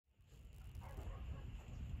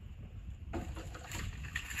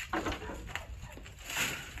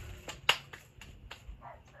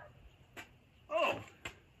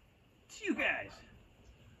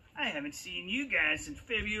I haven't seen you guys since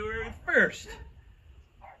February 1st,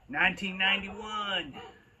 1991.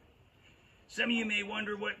 Some of you may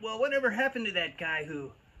wonder whatever happened to that guy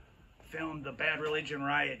who filmed the Bad Religion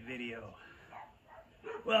Riot video?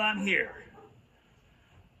 Well, I'm here,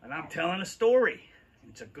 and I'm telling a story.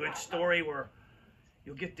 It's a good story where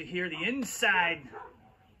you'll get to hear the inside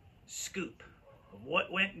scoop of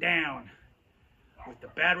what went down with the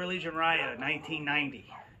Bad Religion Riot of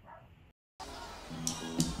 1990.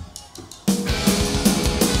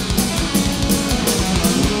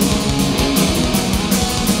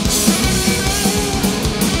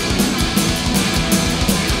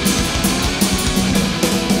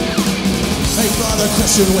 Hey brother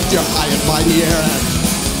Christian with your high and mighty errand,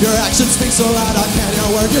 your actions speak so loud I can't hear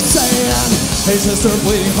a word you're saying. Hey sister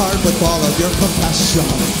bleeding heart with all of your compassion,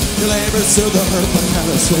 your labors soothe the hurt but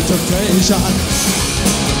never sweet temptation.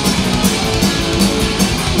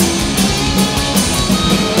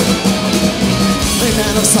 Hey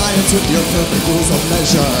man of science with your perfect rules of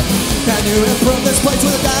measure, can you improve this place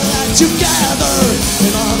with the data that you gather?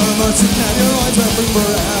 In honor mercy can your loins be free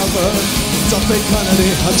forever? Something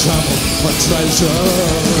quantity, a travel, a treasure.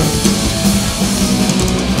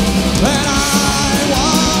 And I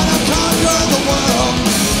wanna conquer the world,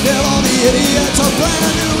 give all the idiots a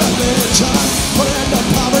brand new religion, put an end to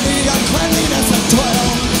poverty, uncleanliness and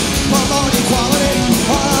toil, promote equality,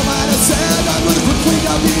 or I might have said I'm with a quick wink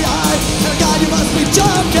of the eye, and God you must be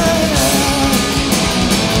joking.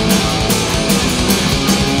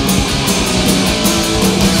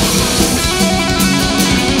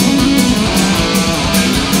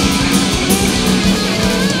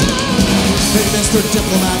 Hey Mr.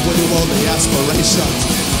 Diplomat with your worldly aspirations,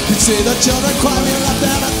 you see the children cry we left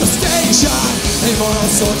them at the station. Hey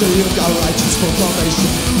moral soldier, you've got righteous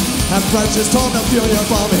proclamation, and prejudice told to fuel your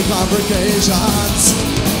bombing congregations.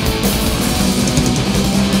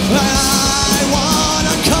 And I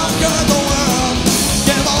wanna conquer the world,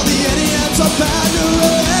 give all the idiots a bad new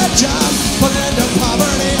religion, put an end to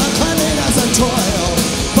poverty, uncleanliness and toil,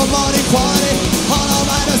 promote equality on all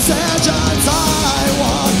my decisions. I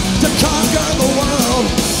want to conquer the world,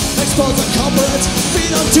 expose the culprits,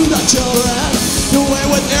 feed them to the children, do away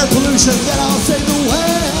with air pollution, then I'll save the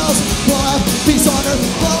whales, we'll have peace on earth,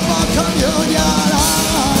 love on communion.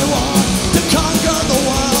 I want to conquer the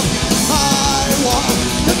world, I want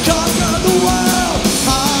to conquer the world,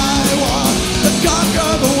 I want to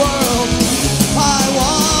conquer the world, I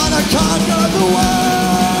want to conquer the world.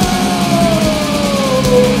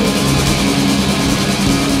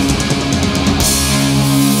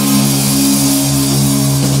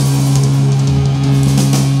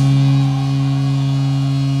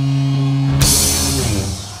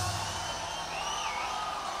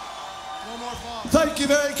 Thank you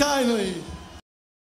very kindly.